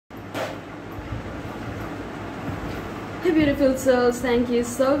Hey beautiful souls, thank you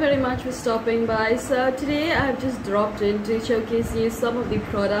so very much for stopping by. So today I've just dropped in to showcase you some of the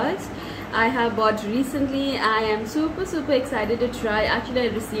products I have bought recently. I am super excited to try. Actually,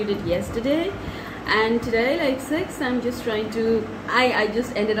 I received it yesterday and today like 6 I'm just trying to I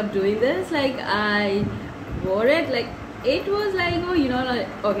just ended up doing this. Like I wore it, like it was like, oh, you know, like,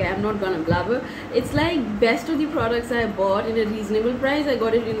 okay, I'm not gonna blabber. It's like best of the products I bought in a reasonable price. I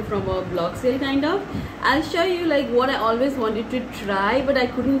got it in from a blog sale kind of. I'll show you like what I always wanted to try but I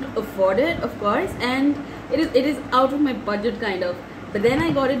couldn't afford it, of course, and it is out of my budget kind of, but then I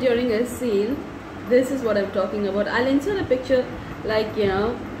got it during a sale. This is what I'm talking about. I'll insert a picture, like, you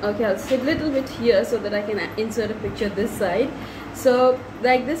know, okay, I'll sit a little bit here so that I can insert a picture this side. So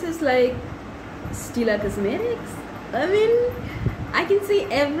like this is like Stila Cosmetics. I mean, I can see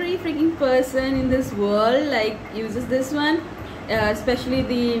every freaking person in this world like uses this one, especially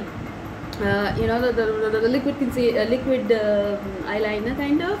the you know, the liquid eyeliner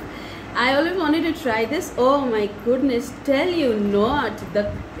kind of. I always wanted to try this. Oh my goodness, tell you not,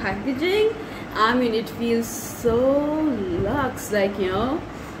 the packaging, I mean, it feels so luxe, like, you know,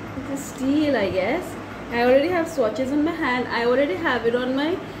 it's a steel, I guess. I already have swatches on my hand. I already have it on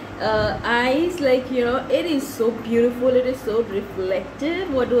my eyes, like, you know, it is so beautiful, it is so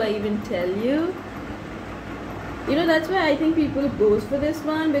reflective. What do I even tell you? You know, that's why I think people goes for this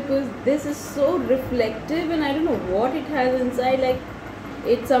one, because this is so reflective and I don't know what it has inside. Like,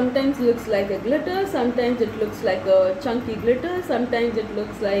 it sometimes looks like a glitter, sometimes it looks like a chunky glitter, sometimes it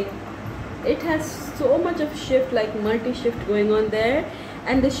looks like it has so much of shift, like multi-shift going on there.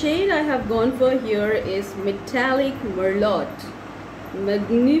 And the shade I have gone for here is Metallic Merlot.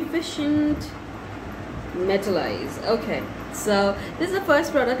 Magnificent Metallize. Okay, so this is the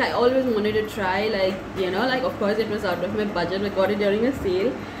first product I always wanted to try. Like, you know, like, of course it was out of my budget. I got it during a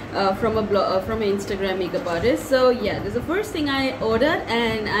sale from a blog, from an Instagram makeup artist. So yeah, this is the first thing I ordered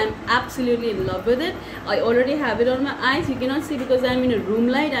and I'm absolutely in love with it. I already have it on my eyes. You cannot see because I'm in a room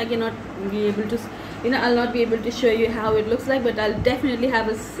light. I cannot be able to, you know, I'll not be able to show you how it looks like, but I'll definitely have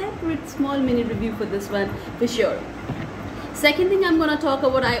a separate small mini review for this one for sure. Second thing I'm gonna talk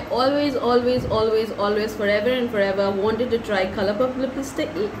about, I always forever and forever wanted to try Colourpop lipstick.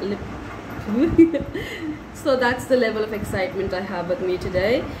 So that's the level of excitement I have with me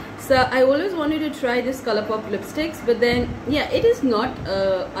today. So I always wanted to try this Colourpop lipsticks, but then yeah, it is not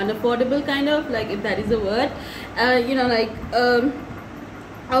unaffordable kind of, like, if that is a word. You know, like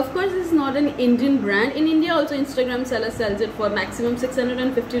of course this is not an Indian brand. In India also Instagram seller sells it for maximum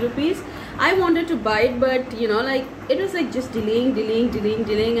 650 rupees. I wanted to buy it, but you know, like, it was like just delaying,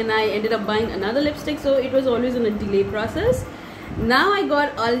 and I ended up buying another lipstick, so it was always in a delay process. Now I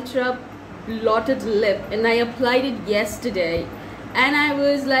got Ultra Blotted Lip and I applied it yesterday and I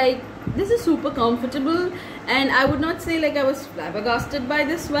was like, this is super comfortable, and I would not say like I was flabbergasted by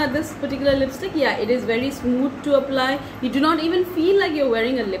this particular lipstick. Yeah, it is very smooth to apply. You do not even feel like you're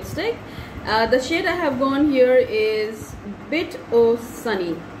wearing a lipstick. The shade I have gone here is Bit O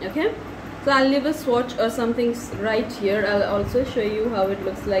Sunny. Okay, so I'll leave a swatch or something right here. I'll also show you how it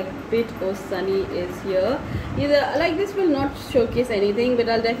looks like. Bit O Sunny is here. Either, like, this will not showcase anything, but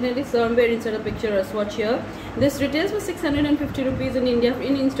I'll definitely somewhere insert a picture or swatch here. This retails for 650 rupees in India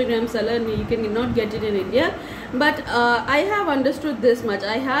in Instagram seller, and you cannot get it in India. But I have understood this much.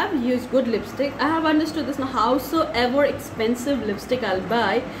 I have used good lipstick. I have understood this now. Howsoever expensive lipstick I'll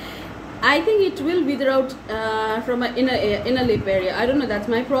buy, I think it will wither out from a inner lip area. I don't know, that's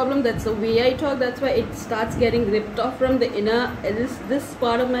my problem. That's the way I talk. That's why it starts getting ripped off from the inner, this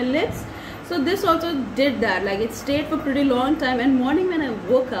part of my lips. So this also did that. Like, it stayed for pretty long time, and morning when I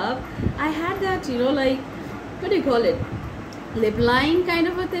woke up, I had that, you know, like, what do you call it, lip line kind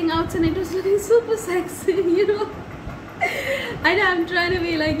of a thing out, and it was looking super sexy, you know. I know, I'm trying to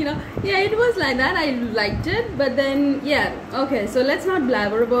be like, you know, yeah, it was like that. I liked it, but then yeah, okay, so let's not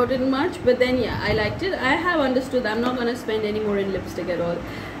blabber about it much, but then yeah, I liked it. I have understood I'm not gonna spend any more in lipstick at all.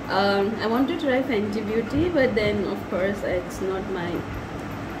 I want to try Fenty Beauty, but then of course it's not mine,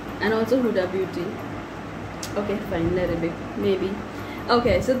 and also Huda Beauty. Okay, fine, let it be, maybe.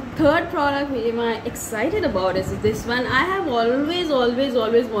 Okay, so third product we am excited about is this one. I have always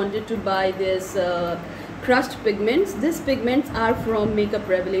wanted to buy this crust pigments. These pigments are from Makeup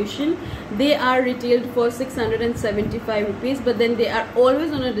Revolution. They are retailed for 675 rupees, but then they are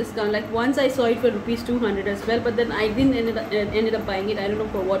always on a discount. Like, once I saw it for rupees 200 as well, but then I didn't ended up buying it. I don't know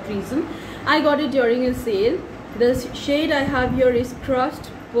for what reason. I got it during a sale. The shade I have here is Crust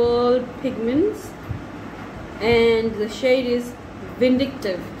Pearl Pigments, and the shade is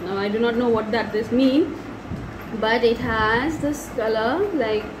Vindictive. Now I do not know what this means, but it has this color,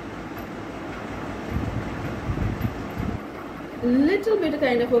 like, little bit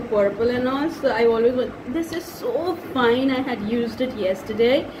kind of a purple and all. So I always want, this is so fine. I had used it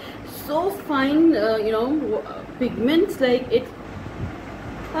yesterday. So fine, you know, pigments, like it.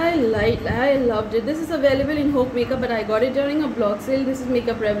 I loved it. This is available in Hope Makeup, but I got it during a blog sale. This is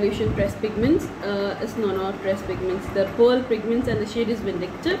Makeup Revolution Pressed Pigments. It's not Pressed Pigments. The Pearl Pigments, and the shade is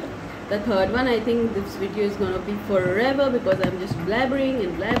Vindictive. The third one, I think this video is gonna be forever because I'm just blabbering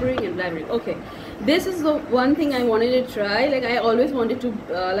and blabbering and blabbering. Okay, this is the one thing I wanted to try. Like I always wanted to,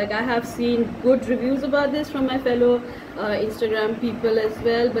 like I have seen good reviews about this from my fellow Instagram people as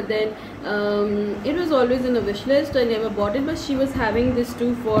well, but then it was always in a wish list. I never bought it, but she was having this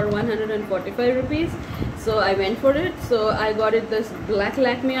too for 145 rupees, so I went for it. So I got it, this black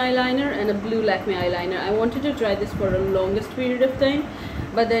Lakme eyeliner and a blue Lakme eyeliner. I wanted to try this for a longest period of time,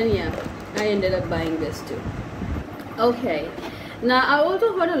 but then yeah, I ended up buying this too. Okay, now I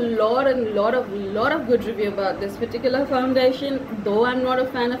also heard a lot of good review about this particular foundation, though I'm not a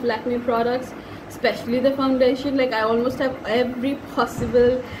fan of Lakme products, especially the foundation. Like I almost have every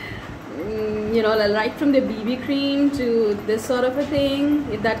possible, you know, right from the BB cream to this sort of a thing,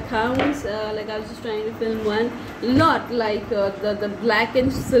 if that counts. Like I was just trying to film one, not like the black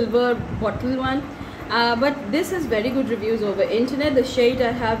and silver bottle one. But this has very good reviews over internet. The shade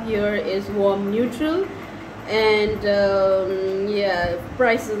I have here is Warm Neutral, and yeah,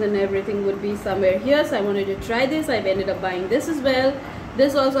 prices and everything would be somewhere here. So I wanted to try this. I've ended up buying this as well.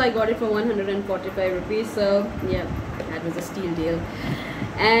 This also I got it for 145 rupees, so yeah, that was a steal deal.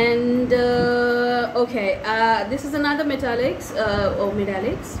 And okay, this is another metallics,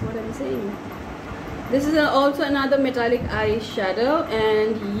 what am I saying? This is also another metallic eyeshadow,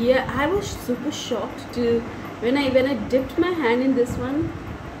 and yeah, I was super shocked too when I dipped my hand in this one.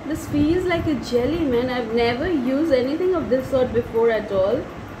 This feels like a jelly, man. I've never used anything of this sort before at all.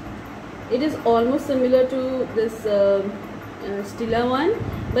 It is almost similar to this Stila one,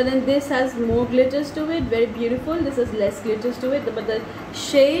 but then this has more glitters to it, very beautiful. This has less glitters to it, but the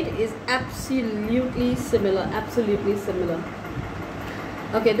shade is absolutely similar,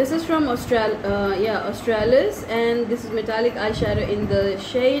 Okay, this is from Australis, and this is metallic eyeshadow in the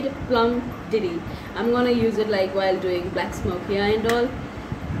shade Plum Diddy. I'm gonna use it like while doing black smoky eye and all.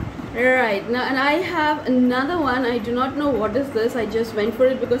 Right now, and I have another one. I do not know what is this. I just went for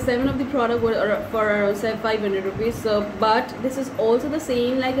it because 7 of the product were for around 500 rupees. So, but this is also the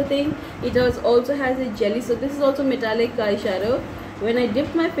same like a thing. It also has a jelly. So this is also metallic eyeshadow. When I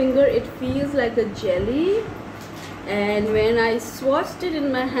dip my finger, it feels like a jelly. And when I swatched it in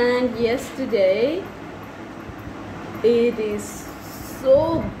my hand yesterday, it is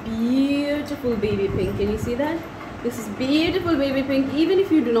so beautiful baby pink. Can you see that? This is beautiful baby pink. Even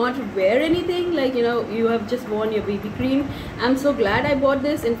if you do not wear anything, like, you know, you have just worn your BB cream. I'm so glad I bought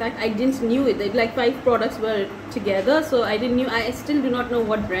this. In fact, I didn't knew it. Like 5 products were together, so I didn't knew. I still do not know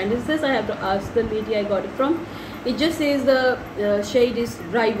what brand is this. I have to ask the lady I got it from. It just says the shade is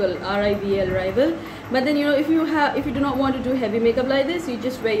Rival, R-I-V-L, Rival. But then, you know, if you do not want to do heavy makeup like this, you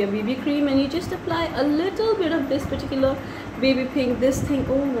just wear your BB cream and you just apply a little bit of this particular baby pink. This thing,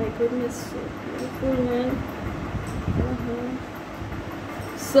 oh my goodness, so beautiful, man.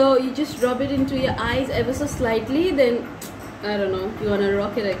 So you just rub it into your eyes ever so slightly, then I don't know, you wanna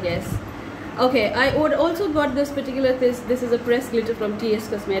rock it, I guess. Okay, I would also got this particular this is a pressed glitter from TS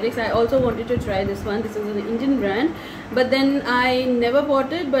Cosmetics. I also wanted to try this one. This is an Indian brand, but then I never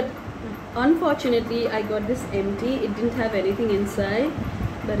bought it, but unfortunately I got this empty. It didn't have anything inside,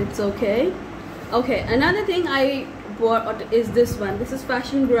 but it's okay. Okay, another thing I bought is this one. This is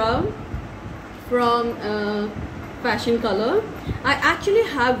Fashion Brow from Fashion Color. I actually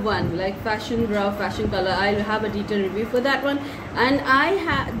have one like Fashion Brow, Fashion Color. I'll have a detailed review for that one. And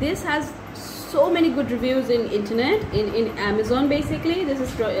this has so many good reviews in internet, in Amazon basically. This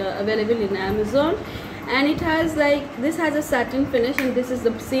is available in Amazon, and it has like, this has a satin finish, and this is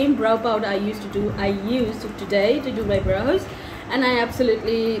the same brow powder I used today to do my brows, and I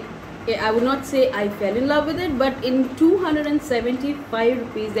would not say I fell in love with it, but in 275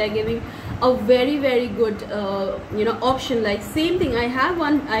 rupees they are giving a very, very good you know, option. Like same thing, I have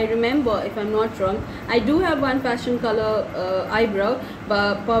one, I remember, if I'm not wrong, I do have one Fashion Color eyebrow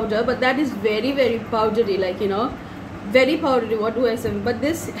powder, but that is very, very powdery, like, you know, very powdery, what do I say. But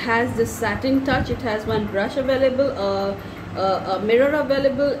this has the satin touch. It has one brush available, a mirror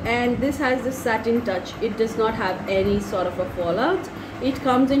available, and this has the satin touch. It does not have any sort of a fallout. It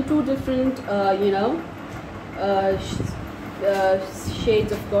comes in 2 different you know,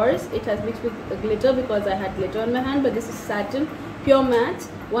 shades, of course. It has mixed with glitter because I had glitter on my hand, but this is satin, pure matte.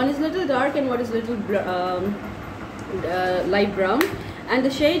 One is little dark and one is little light brown, and the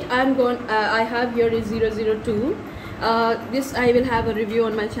shade I have here is 002. This I will have a review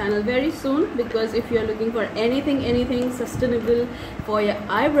on my channel very soon, because if you are looking for anything sustainable for your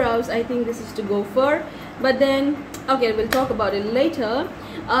eyebrows, I think this is to go for. But then okay, we'll talk about it later.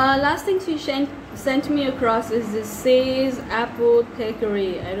 Last thing she sent me across is this Says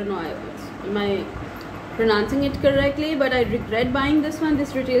Apothecary. I don't know, am I pronouncing it correctly, but I regret buying this one.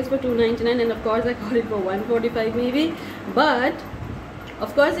 This retails for $2.99 and of course I got it for $1.45 maybe, but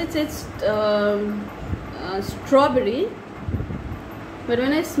of course it's strawberry, but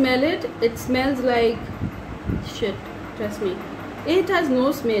when I smell it, it smells like shit, trust me. It has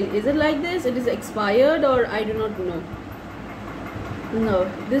no smell. Is it like this? It is expired, or I do not know. No,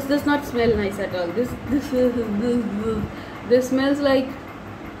 this does not smell nice at all. This smells like,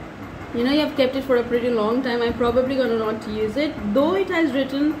 you know, you have kept it for a pretty long time. I'm probably gonna not use it, though it has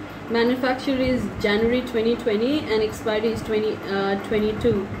written manufacture is January 2020 and expiry is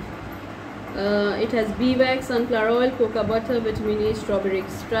 2022. It has bee wax, sunflower oil, cocoa butter, vitamin E, strawberry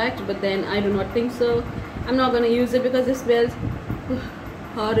extract, but then I do not think so. I'm not gonna use it because it smells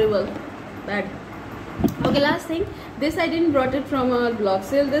horrible, bad. Okay, last thing, this I didn't brought it from a blog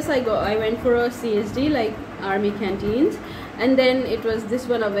sale. This I went for a CSD, like army canteens, and then it was this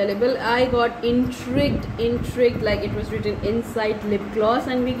one available. I got intrigued, like it was written inside lip gloss,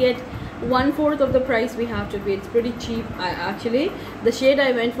 and we get 1/4 of the price we have to pay. It's pretty cheap. Actually the shade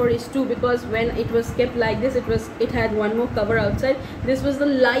I went for is 2, because when it was kept like this, it had one more cover outside. This was the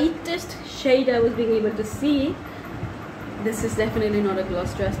lightest shade I was being able to see. This is definitely not a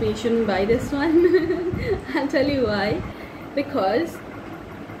gloss, trust me. You shouldn't buy this one. I'll tell you why. Because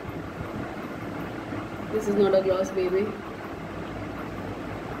this is not a gloss, baby.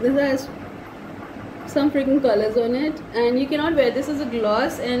 This has some freaking colors on it, and you cannot wear this as a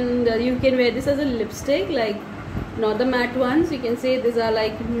gloss, and you can wear this as a lipstick, like not the matte ones. You can say these are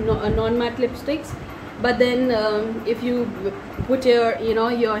like non-matte lipsticks, but then if you put your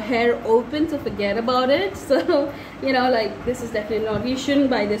your hair open, so forget about it. So like this is definitely not, you shouldn't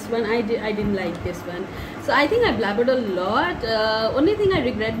buy this one. I didn't like this one, so I think I blabbered a lot. Only thing I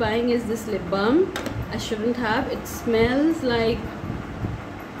regret buying is this lip balm. I shouldn't have. It smells like,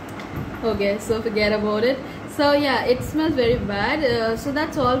 okay, so forget about it. So yeah, it smells very bad. So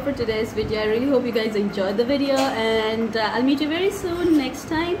that's all for today's video. I really hope you guys enjoyed the video, and I'll meet you very soon. Next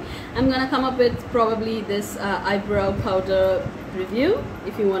time I'm gonna come up with probably this eyebrow powder review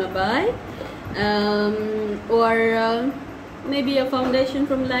if you want to buy, or maybe a foundation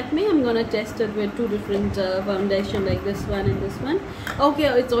from Lakme. I'm gonna test it with 2 different foundation, like this one and this one. Okay,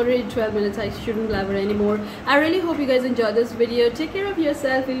 it's already 12 minutes. I shouldn't blabber anymore. I really hope you guys enjoyed this video. Take care of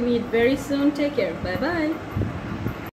yourself. We'll meet very soon. Take care. Bye bye.